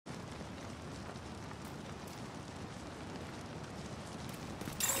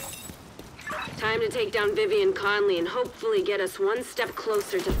Time to take down Vivian Conley and hopefully get us one step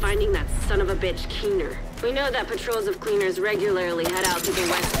closer to finding that son of a bitch Keener. We know that patrols of cleaners regularly head out to the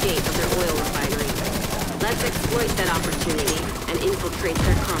west gate of their oil refinery. Let's exploit that opportunity and infiltrate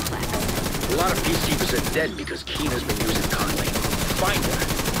their complex. A lot of peacekeepers are dead because Keener's been using Conley. Find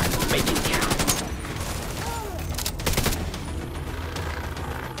her and make it count.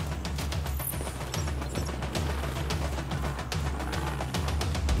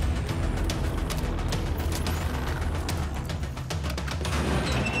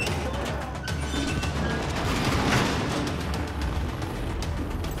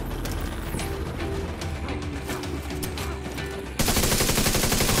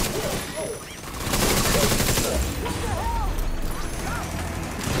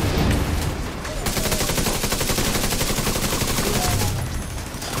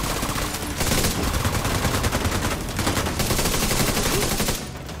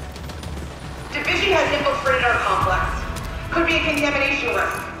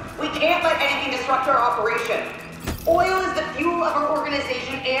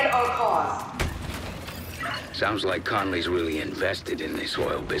 Sounds like Conley's really invested in this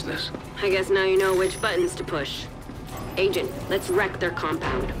oil business. I guess now you know which buttons to push. Agent, let's wreck their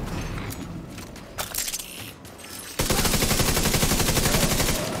compound.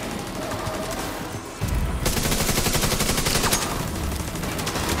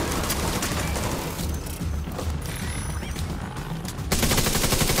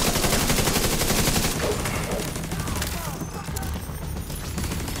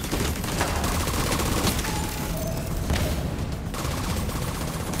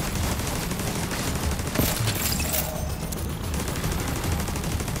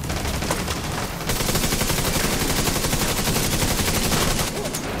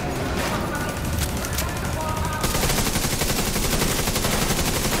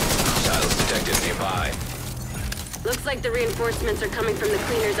 Looks like the reinforcements are coming from the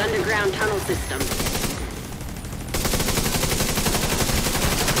cleaner's underground tunnel system.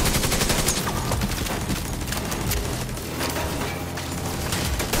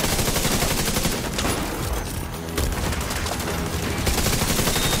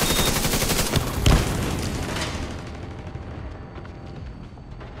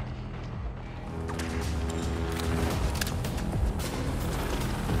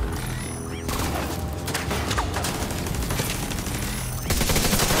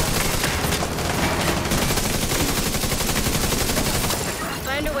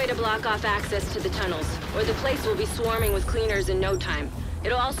 Block off access to the tunnels, or the place will be swarming with cleaners in no time.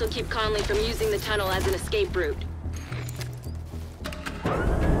 It'll also keep Conley from using the tunnel as an escape route.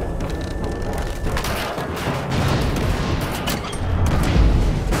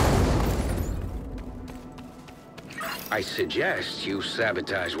 I suggest you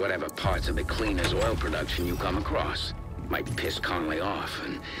sabotage whatever parts of the cleaner's oil production you come across. Might piss Conley off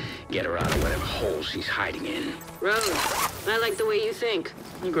and get her out of whatever hole she's hiding in. Rose, I like the way you think.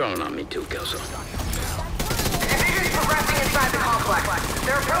 You're growing on me too, Kelso. Division's progressing inside the complex.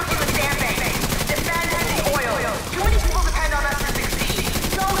 They're approaching the sandbank. Defend the oil. Too many people depend on us to succeed.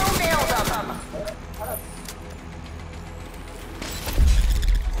 Don't nail them.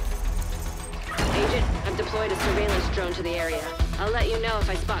 Agent, I've deployed a surveillance drone to the area. I'll let you know if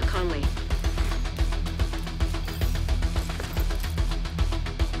I spot Conley.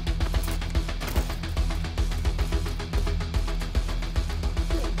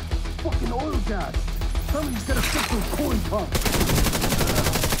 Fucking oil gas! Somebody's gotta fix those cooling pumps!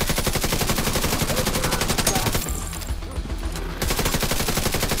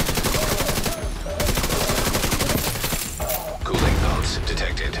 Cooling pumps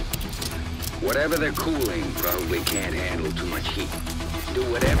detected. Whatever they're cooling probably can't handle too much heat. Do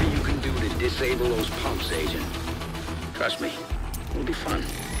whatever you can do to disable those pumps, Agent. Trust me, it'll be fun.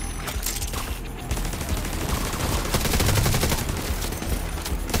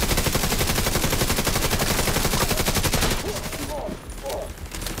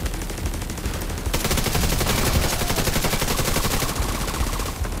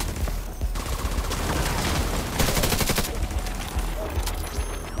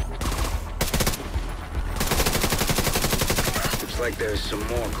 Like there's some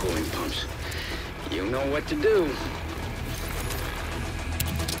more cooling pumps. You know what to do.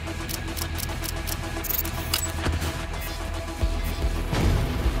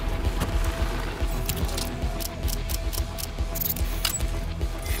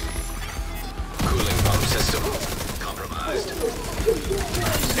 Cooling pump system compromised.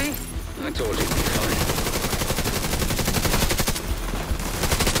 See? I told you.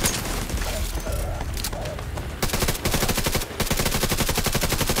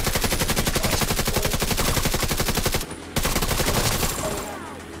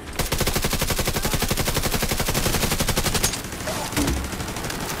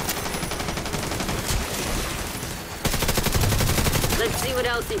 what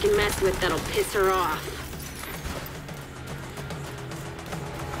else you can mess with that'll piss her off.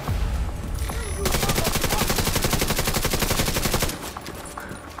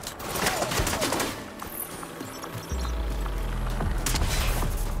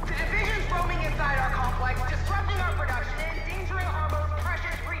 The division's roaming inside our complex, disrupting our production and endangering our most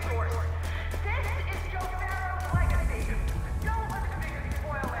precious resource. This is Joe Farrow's legacy. Don't let the division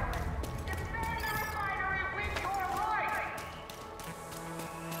spoil it. Defend the refinery with your life!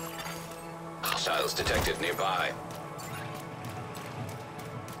 Hostiles detected nearby.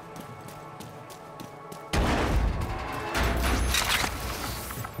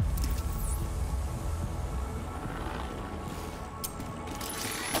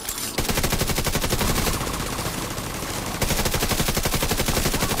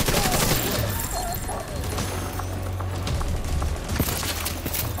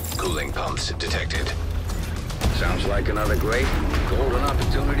 Cooling pumps detected. Sounds like another great golden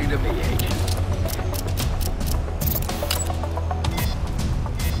opportunity to be agent.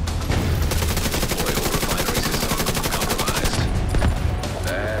 Oil refinery system compromised.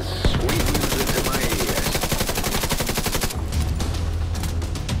 That's sweet music to my ears.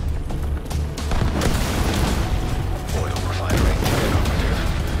 Oil refinery inoperative.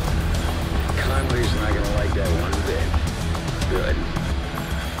 Conley's not gonna like that one bit. Good.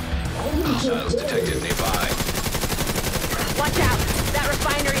 Hostiles detected nearby. Watch out! That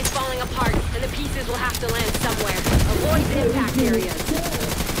refinery is falling apart, and the pieces will have to land somewhere. Avoid the impact areas.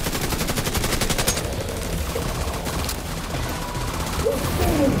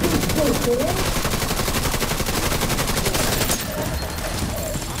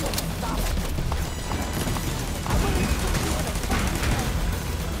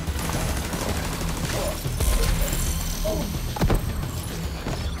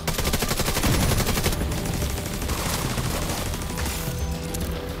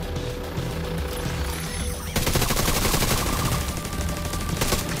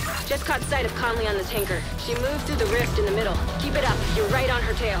 Just caught sight of Conley on the tanker. She moved through the rift in the middle. Keep it up. You're right on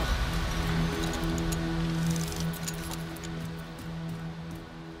her tail.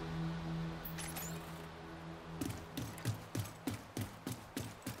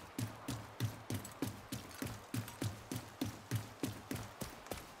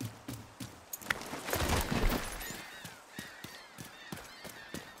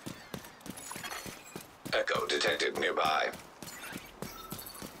 Echo detected nearby.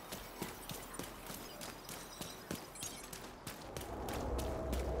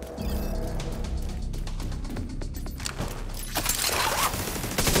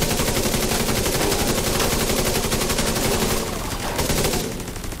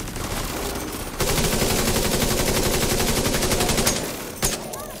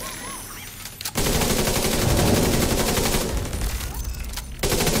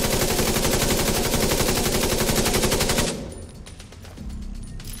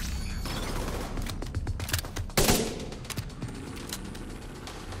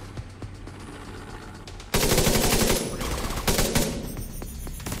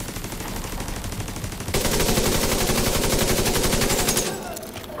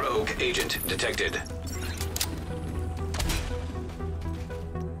 Agent detected.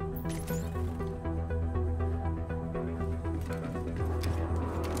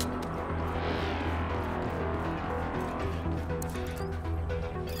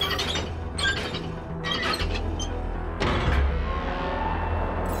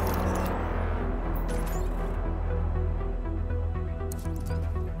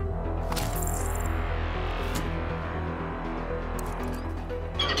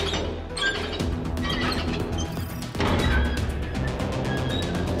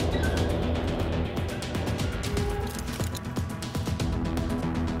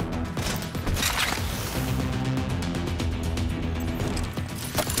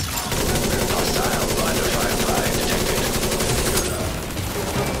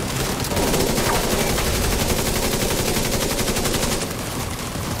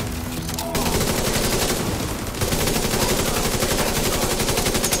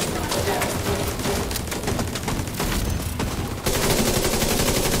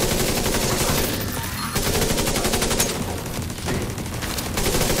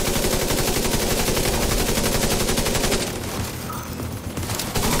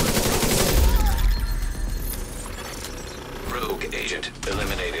 Agent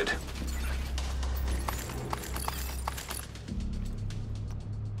eliminated.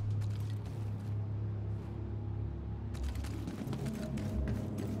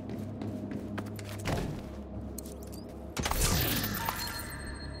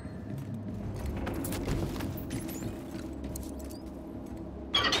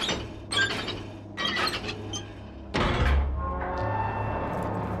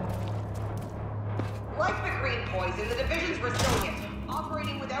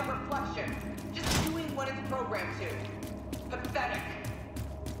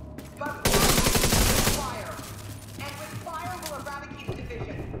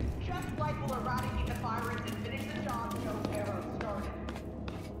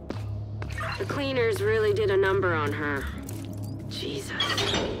 The cleaners really did a number on her. Jesus.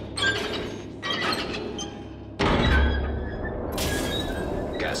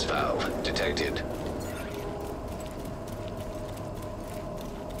 Gas valve detected.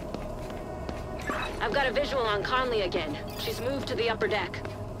 I've got a visual on Conley again. She's moved to the upper deck.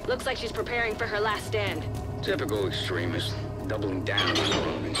 Looks like she's preparing for her last stand. Typical extremist, doubling down on her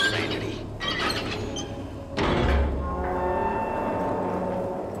own insanity.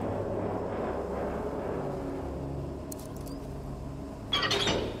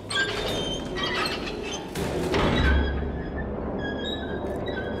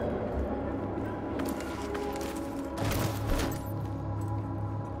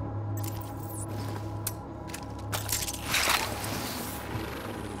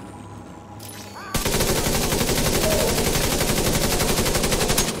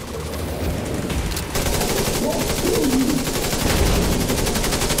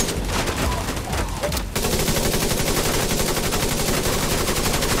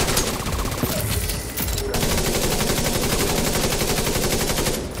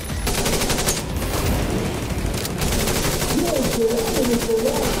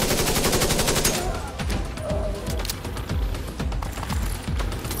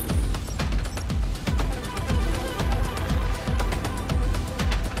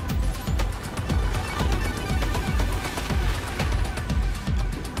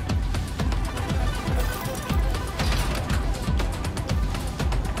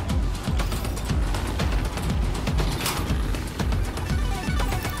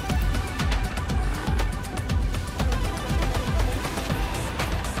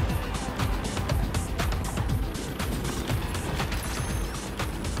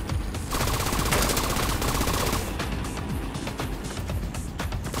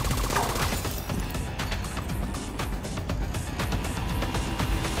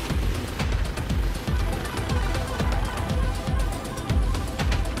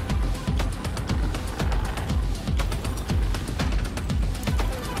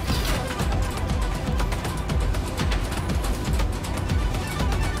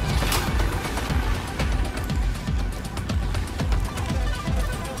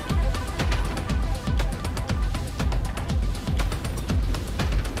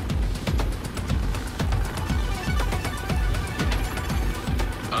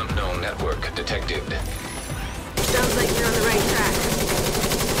 Network detected. Sounds like you're on the right track.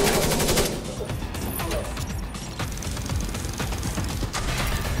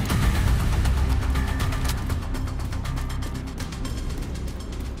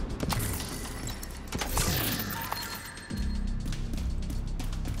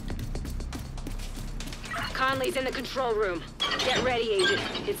 Conley's in the control room. Get ready, Agent.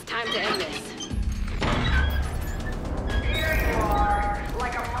 It's time to end this. Here you are,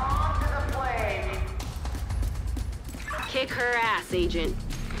 like a mom to the flame. Kick her ass, Agent.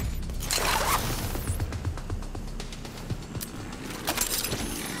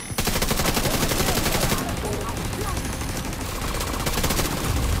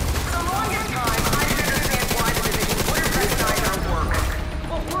 For the longest time, I didn't understand why the division wouldn't recognize our work.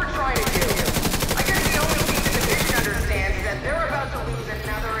 What we're trying to do. I guess the only thing the division understands is that they're about to lose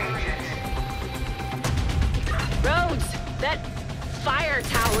another agent. Rhodes, that fire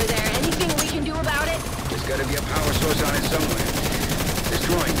tower there, anything we can do about it? There's gotta be a power source on it somewhere.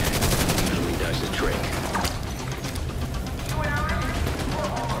 Destroying it usually does the trick. You and I, we're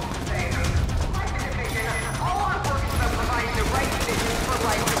almost the same. Like the division, all our work is about providing the right conditions for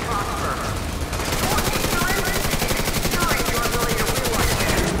life to prosper. Your ignorance is obscuring your ability to realize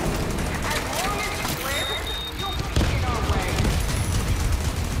this. As long as you live, you'll be in our way.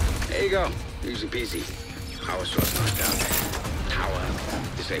 There you go. Easy peasy. Power source knocked out. Tower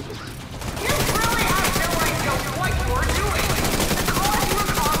disabled. You really have no idea what you're doing. The cause you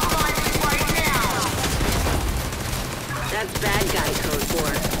are compromising right now. That's bad guy code for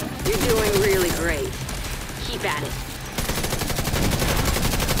her. You're doing really great. Keep at it.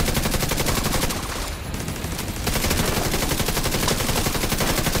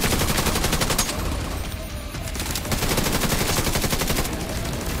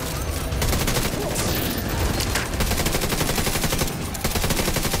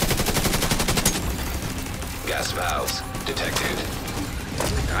 Gas valves detected.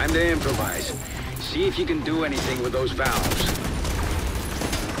 Time to improvise. See if you can do anything with those valves.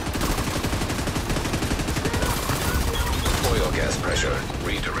 Oil gas pressure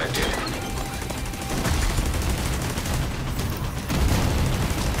redirected.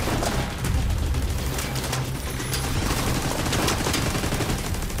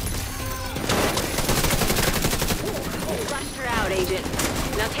 Flushed her out, Agent.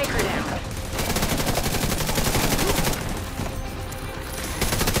 Now take her down.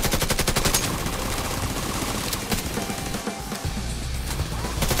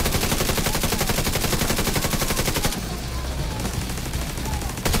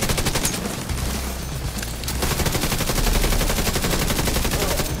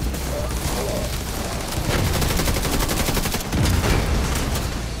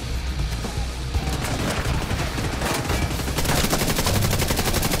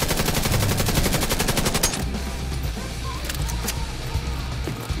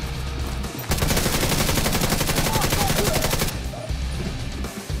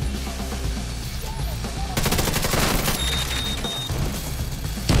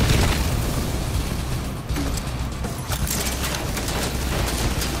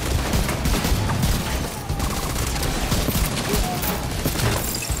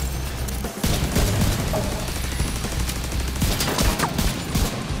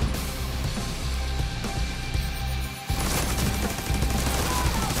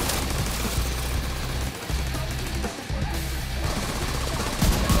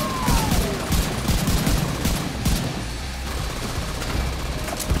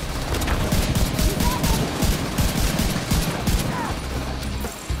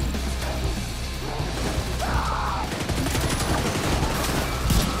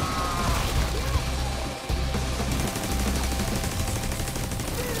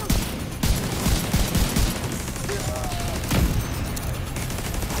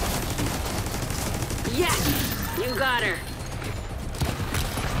 got her.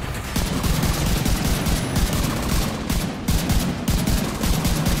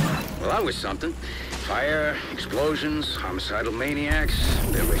 Well, that was something. Fire, explosions, homicidal maniacs.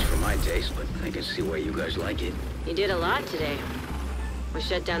 A bit rich for my taste, but I can see why you guys like it. You did a lot today. We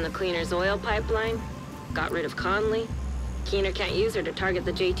shut down the Cleaner's oil pipeline, got rid of Conley. Keener can't use her to target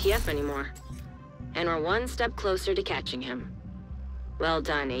the JTF anymore. And we're one step closer to catching him. Well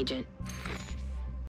done, Agent.